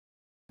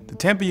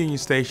Tampa Union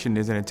Station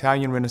is an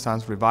Italian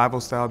Renaissance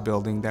Revival-style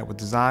building that was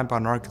designed by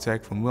an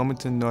architect from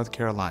Wilmington, North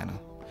Carolina.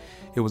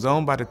 It was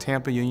owned by the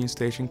Tampa Union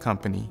Station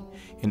Company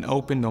and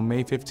opened on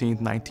May 15,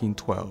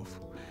 1912.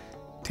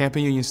 Tampa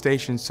Union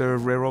Station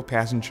served railroad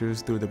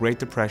passengers through the Great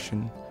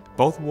Depression,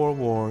 both World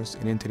Wars,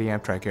 and into the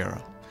Amtrak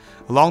era.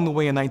 Along the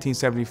way in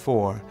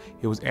 1974,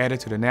 it was added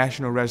to the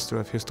National Register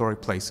of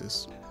Historic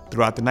Places.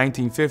 Throughout the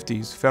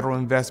 1950s, federal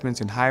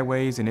investments in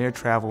highways and air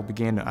travel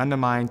began to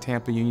undermine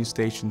Tampa Union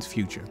Station's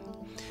future.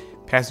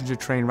 Passenger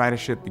train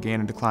ridership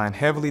began to decline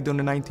heavily during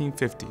the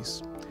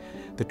 1950s.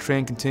 The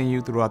trend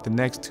continued throughout the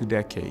next 2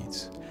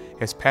 decades.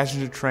 As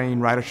passenger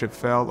train ridership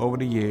fell over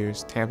the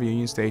years, Tampa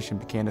Union Station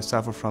began to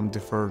suffer from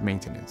deferred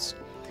maintenance.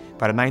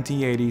 By the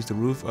 1980s, the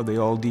roof of the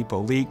old depot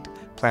leaked,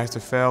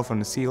 plaster fell from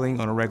the ceiling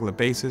on a regular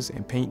basis,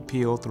 and paint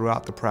peeled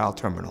throughout the proud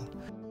terminal.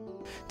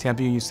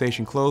 Tampa Union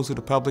Station closed to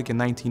the public in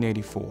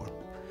 1984.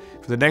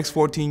 For the next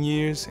 14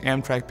 years,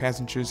 Amtrak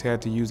passengers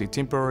had to use a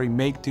temporary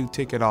make-do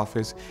ticket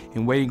office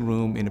and waiting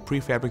room in a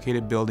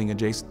prefabricated building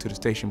adjacent to the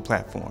station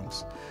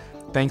platforms.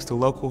 Thanks to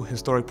local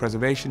historic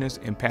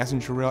preservationists and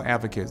passenger rail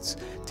advocates,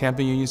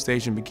 Tampa Union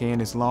Station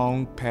began its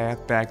long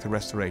path back to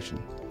restoration.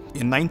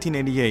 In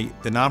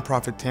 1988, the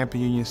nonprofit Tampa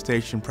Union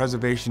Station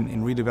Preservation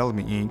and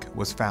Redevelopment, Inc.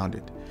 was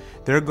founded.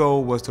 Their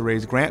goal was to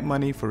raise grant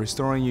money for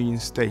restoring Union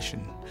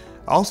Station.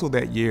 Also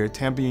that year,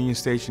 Tampa Union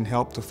Station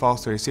helped to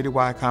foster a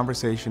citywide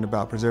conversation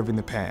about preserving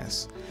the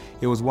past.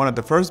 It was one of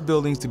the first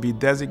buildings to be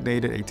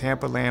designated a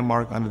Tampa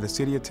landmark under the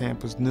City of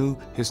Tampa's new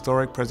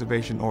Historic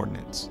Preservation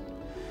Ordinance.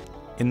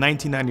 In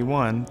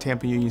 1991,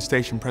 Tampa Union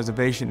Station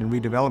Preservation and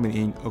Redevelopment,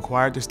 Inc.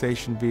 acquired the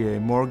station via a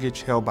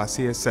mortgage held by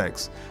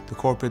CSX, the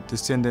corporate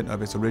descendant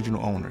of its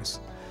original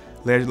owners.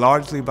 Led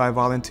largely by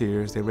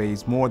volunteers, they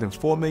raised more than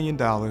 $4 million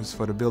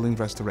for the building's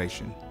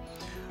restoration.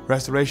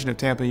 Restoration of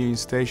Tampa Union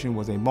Station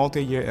was a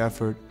multi-year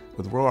effort,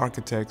 with Royal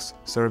Architects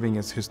serving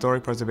as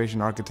historic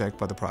preservation architect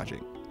for the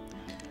project.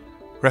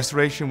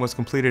 Restoration was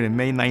completed in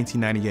May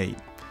 1998.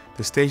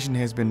 The station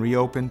has been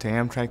reopened to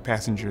Amtrak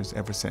passengers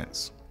ever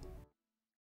since.